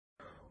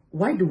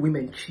Why do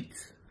women cheat?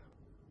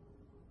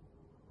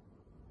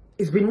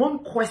 It's been one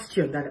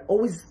question that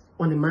always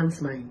on a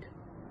man's mind.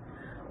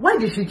 Why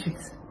did she cheat?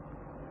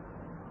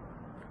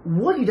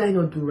 What did I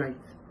not do right?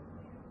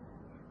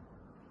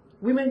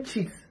 Women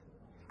cheat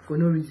for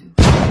no reason.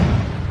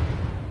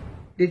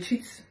 They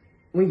cheat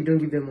when you don't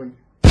give them money.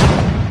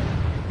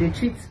 They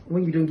cheat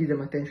when you don't give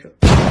them attention.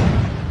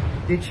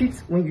 They cheat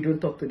when you don't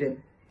talk to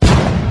them.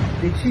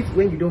 They cheat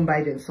when you don't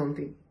buy them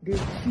something. They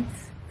cheat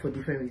for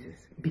different reasons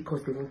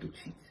because they want to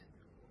cheat.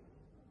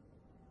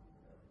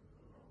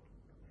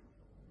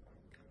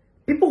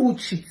 People who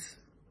cheat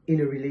in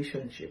a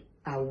relationship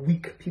are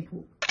weak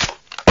people.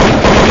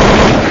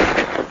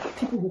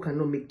 People who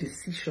cannot make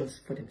decisions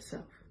for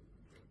themselves.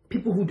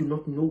 People who do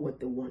not know what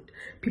they want.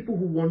 People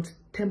who want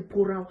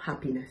temporal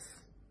happiness.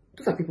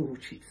 Those are people who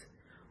cheat.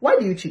 Why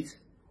do you cheat?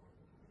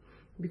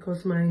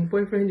 Because my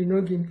boyfriend did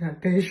not give me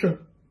attention.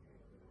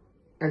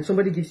 And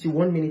somebody gives you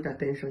 1 minute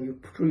attention, you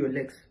throw your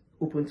legs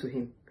open to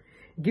him.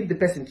 Give the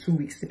person 2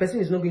 weeks. The person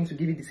is not going to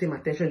give you the same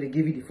attention they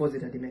gave you the first day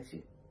that they met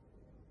you.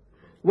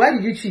 Why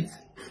did you cheat?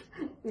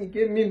 He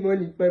gave me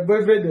money. My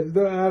boyfriend does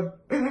not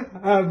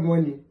have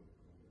money.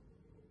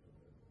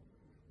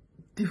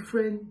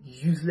 Different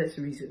useless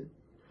reason.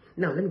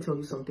 Now, let me tell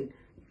you something.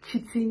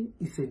 Cheating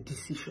is a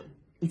decision.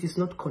 It is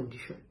not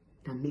condition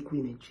that make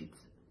women cheat.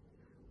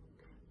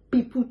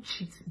 People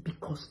cheat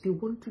because they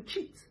want to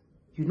cheat.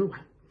 You know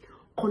why?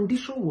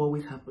 Condition will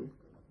always happen.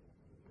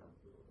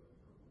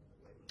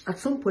 At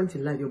some point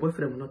in life, your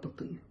boyfriend will not talk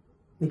to you.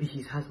 Maybe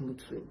he has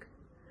mood swing.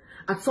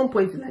 At some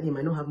point in life, he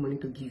might not have money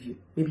to give you.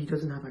 Maybe he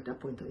doesn't have at that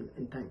point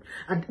in time.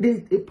 At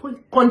a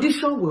point,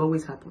 condition will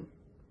always happen.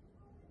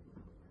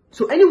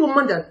 So any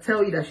woman that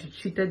tells you that she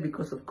cheated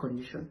because of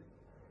condition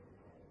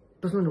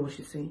does not know what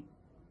she's saying.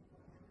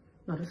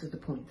 Now, this is the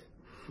point.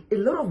 A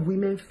lot of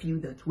women feel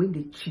that when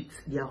they cheat,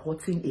 they are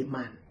hurting a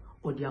man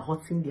or they are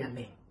hurting their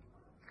men.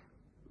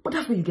 But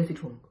that's where you get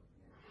it wrong.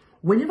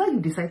 Whenever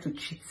you decide to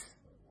cheat,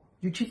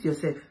 you cheat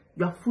yourself.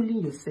 You are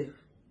fooling yourself.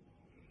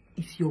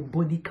 It's your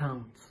body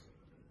count.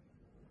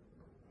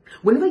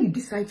 Whenever you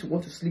decide to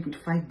want to sleep with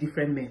 5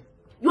 different men,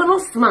 you are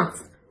not smart.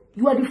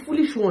 You are the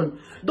foolish one.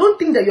 Don't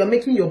think that you are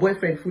making your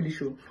boyfriend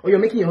foolish or you're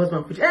making your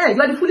husband foolish. Hey,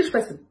 you are the foolish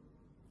person.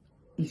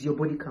 It's your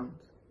body count.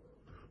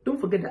 Don't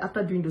forget that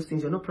after doing those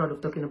things, you're not proud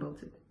of talking about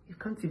it. You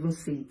can't even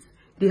say it.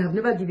 They have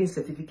never given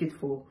certificate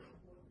for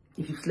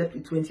if you slept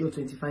with 20 or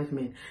 25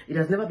 men. It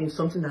has never been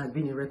something that has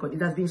been in record.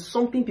 It has been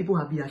something people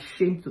have been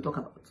ashamed to talk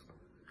about.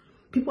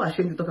 People are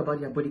ashamed to talk about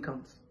their body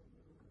counts.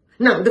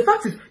 Now, the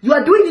fact is, you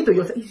are doing it to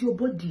yourself. It's your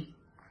body.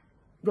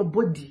 Your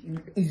body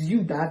is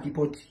you that have the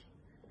body.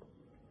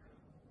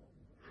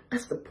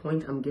 That's the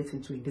point I'm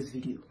getting to in this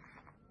video.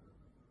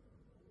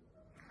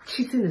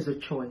 Cheating is a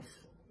choice.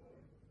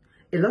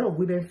 A lot of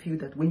women feel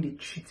that when they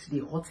cheat, they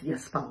hurt their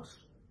spouse.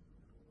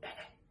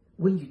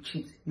 When you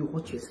cheat, you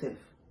hurt yourself.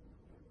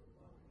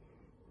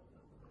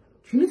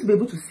 You need to be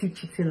able to see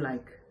cheating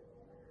like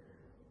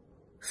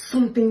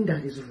something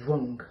that is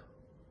wrong.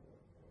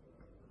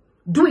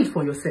 Do it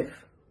for yourself.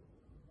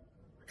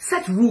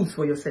 Set rules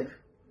for yourself.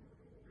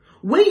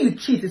 When you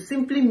cheat, it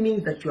simply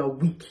means that you are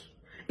weak.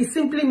 It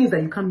simply means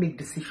that you can't make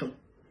decisions.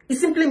 It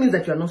simply means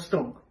that you are not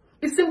strong.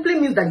 It simply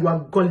means that you are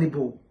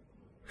gullible.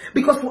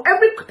 Because for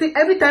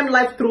every time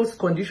life throws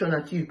condition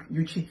at you,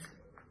 you cheat.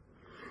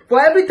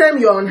 For every time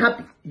you are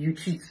unhappy, you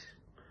cheat.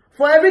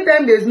 For every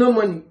time there is no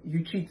money,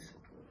 you cheat.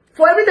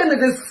 For every time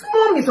there is a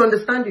small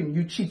misunderstanding,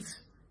 you cheat.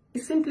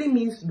 It simply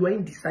means you are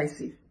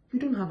indecisive. You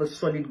don't have a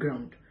solid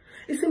ground.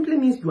 It simply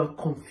means you are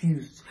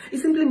confused.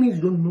 It simply means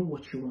you don't know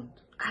what you want.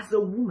 As a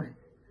woman,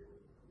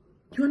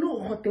 you are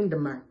not hurting the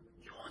man.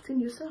 You're hurting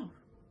yourself.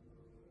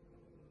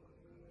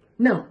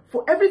 Now,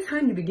 for every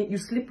time you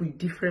sleep with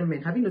different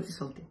men, have you noticed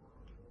something?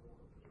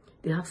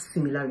 They have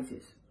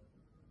similarities.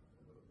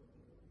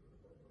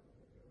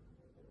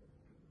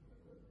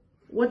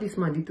 What this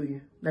man did to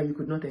you that you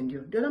could not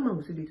endure, the other man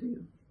will still do to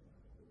you.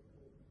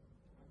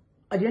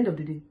 At the end of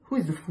the day, who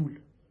is the fool?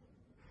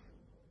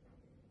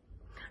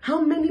 How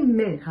many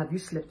men have you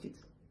slept with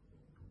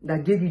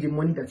that gave you the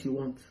money that you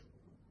want?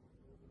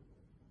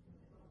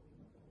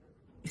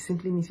 It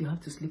simply means you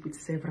have to sleep with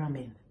several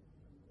men.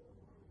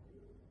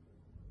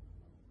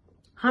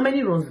 How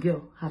many Ron's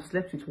girls have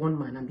slept with one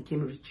man and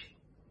became rich?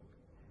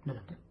 None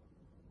of them.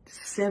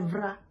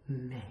 Several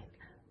men.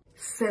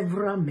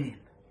 Several men.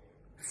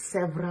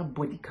 Several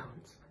body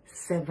counts.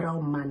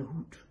 Several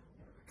manhood.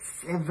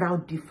 Several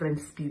different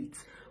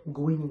spirits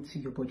going into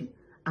your body.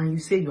 And you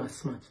say you are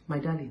smart. My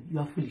darling, you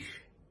are foolish.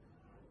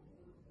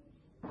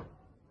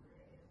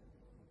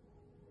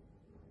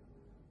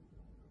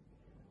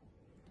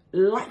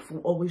 Life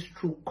will always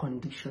throw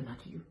condition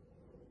at you.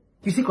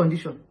 You see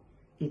condition?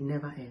 It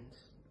never ends.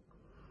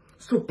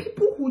 So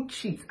people who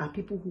cheat are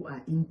people who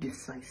are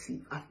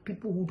indecisive, are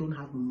people who don't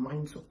have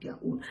minds of their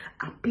own,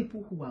 are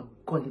people who are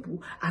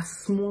gullible, are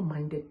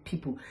small-minded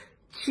people.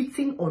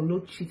 Cheating or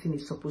not cheating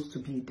is supposed to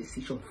be a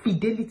decision.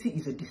 Fidelity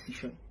is a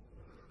decision.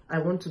 I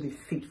want to be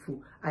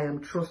faithful. I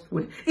am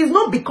trustworthy. It's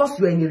not because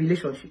you are in a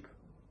relationship.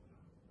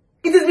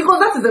 It is because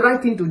that is the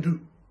right thing to do.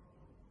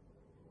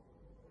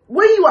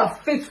 When you are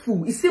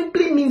faithful, it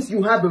simply means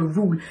you have a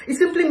rule. It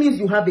simply means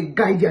you have a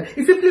guardian.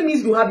 It simply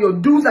means you have your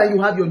do's and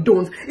you have your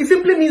don'ts. It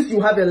simply means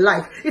you have a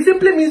life. It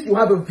simply means you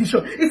have a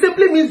vision. It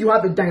simply means you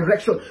have a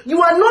direction.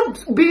 You are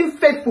not being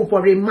faithful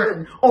for a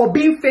man or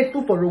being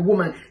faithful for a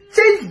woman.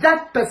 Change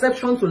that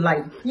perception to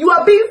life. You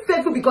are being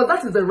faithful because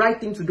that is the right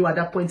thing to do at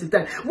that point in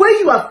time. When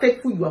you are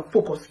faithful, you are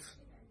focused.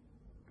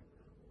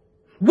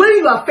 When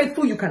you are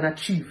faithful, you can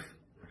achieve.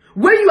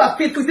 When you are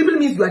faithful, it simply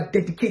means you are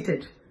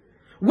dedicated.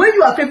 When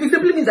you are faithful, it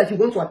simply means that you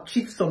want to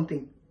achieve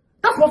something.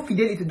 That's what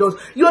fidelity does.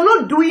 You are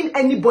not doing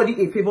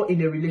anybody a favor in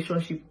a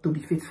relationship to be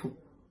faithful.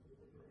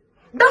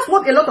 That's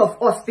what a lot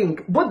of us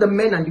think, both the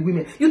men and the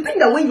women. You think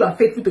that when you are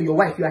faithful to your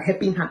wife, you are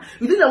helping her.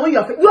 You think that when you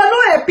are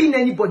not helping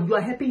anybody, you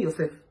are helping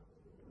yourself.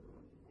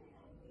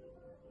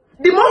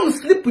 The more you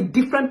sleep with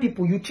different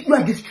people, you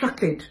are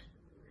distracted.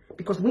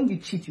 Because when you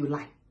cheat, you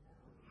lie.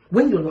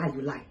 When you lie,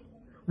 you lie.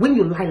 When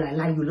you lie,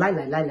 you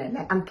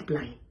lie, and keep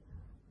lying.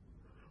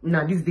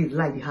 Now, these days,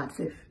 lie the hard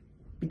self.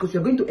 Because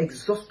you're going to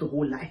exhaust the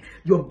whole lie.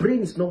 Your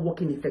brain is not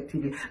working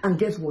effectively. And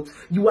guess what?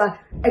 You are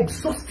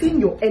exhausting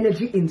your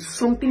energy in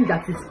something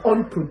that is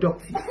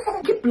unproductive.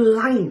 You keep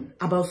lying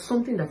about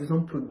something that is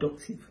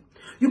unproductive.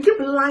 You keep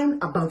lying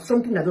about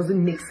something that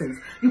doesn't make sense.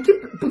 You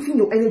keep putting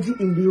your energy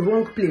in the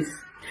wrong place.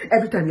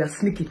 Every time you are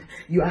sneaking,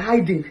 you are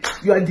hiding,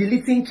 you are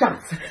deleting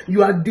chats,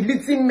 you are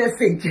deleting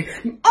messages.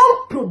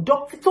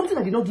 Unproductive, something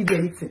that did not give you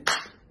anything.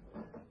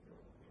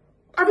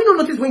 Have you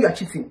not noticed when you are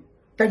cheating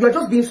that you are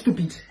just being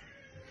stupid?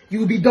 You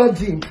will be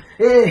dodging.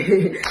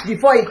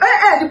 Before it.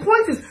 The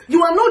point is,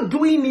 you are not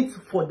doing it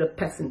for the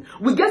person.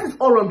 We get it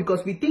all wrong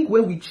because we think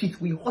when we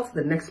cheat, we hurt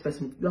the next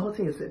person. You are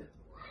hurting yourself.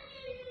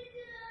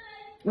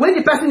 When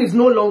the person is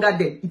no longer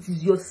there, it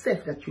is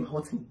yourself that you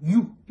are hurting.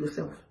 You,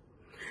 yourself.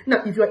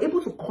 Now, if you are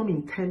able to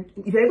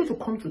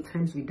come to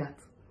terms with that,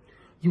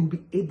 you'll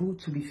be able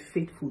to be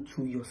faithful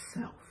to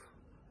yourself.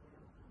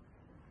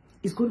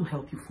 It's going to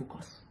help you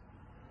focus.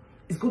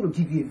 It's going to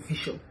give you a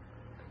vision.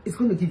 It's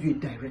going to give you a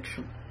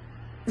direction.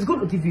 It's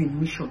going to give you a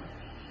mission.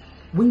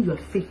 When you are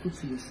faithful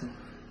to yourself,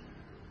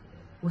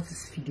 what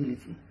is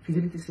fidelity?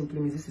 Fidelity simply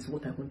means this is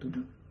what I want to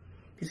do.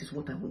 This is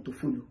what I want to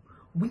follow.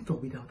 With or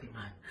without a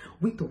man.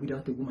 With or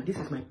without a woman. This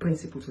is my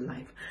principle to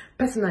life.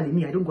 Personally,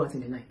 me, I don't go out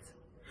in the night.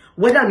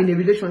 Whether I'm in a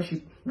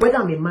relationship, whether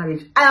I'm in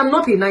marriage, I am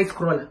not a night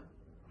crawler.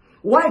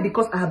 Why?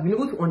 Because I have been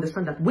able to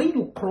understand that when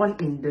you crawl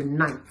in the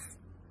night,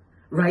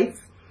 right?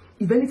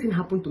 If anything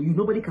happened to you,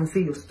 nobody can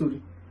say your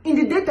story. In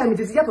the daytime, it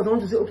is easier for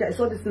someone to say, okay, I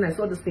saw this thing, I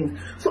saw this thing.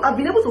 So I've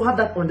been able to have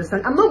that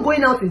understanding. I'm not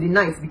going out in the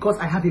night because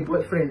I have a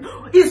boyfriend.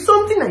 It's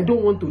something I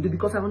don't want to do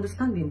because I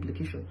understand the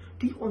implication.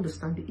 Do you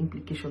understand the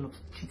implication of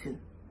cheating?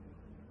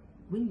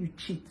 When you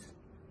cheat,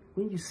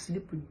 when you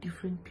sleep with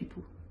different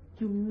people,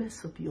 you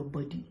mess up your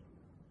body.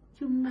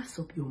 You mess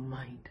up your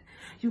mind.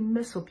 You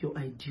mess up your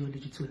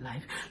ideology to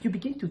life. You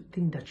begin to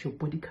think that your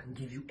body can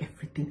give you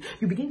everything.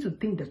 You begin to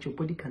think that your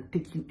body can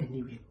take you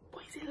anywhere.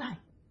 But it's a lie.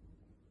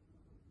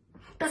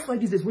 That's why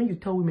these days when you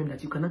tell women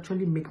that you can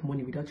actually make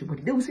money without your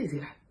body, they will say it's a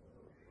lie.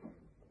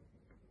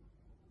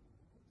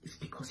 It's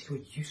because you're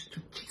used to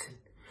cheating.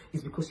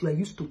 It's because you are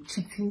used to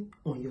cheating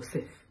on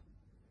yourself.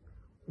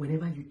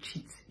 Whenever you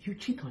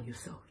cheat on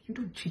yourself. You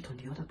don't cheat on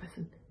the other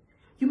person.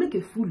 You make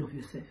a fool of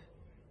yourself.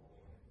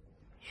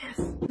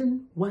 Yes.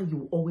 Then why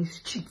you always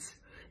cheat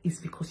is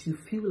because you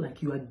feel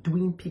like you are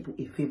doing people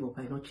a favor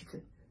by not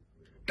cheating.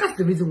 That's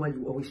the reason why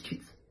you always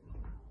cheat.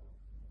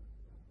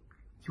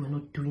 You are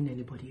not doing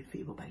anybody a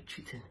favor by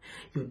cheating.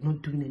 You're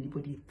not doing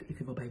anybody a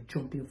favor by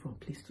jumping from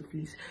place to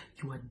place.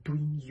 You are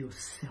doing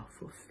yourself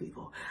a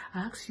favor. I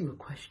ask you a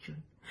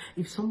question.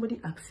 If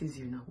somebody asks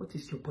you now, what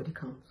is your body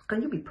count?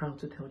 Can you be proud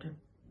to tell them?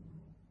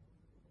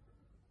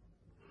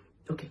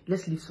 Okay,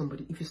 let's leave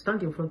somebody. If you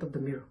stand in front of the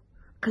mirror,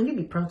 can you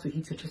be proud to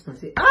hit your chest and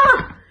say,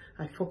 ah,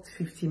 I fucked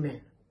 50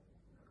 men?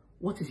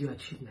 What is your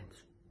achievement?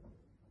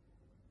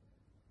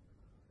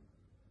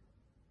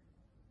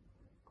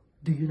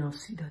 Do you now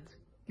see that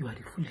you are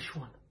the foolish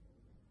one?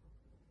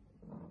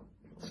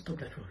 Stop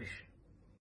that rubbish.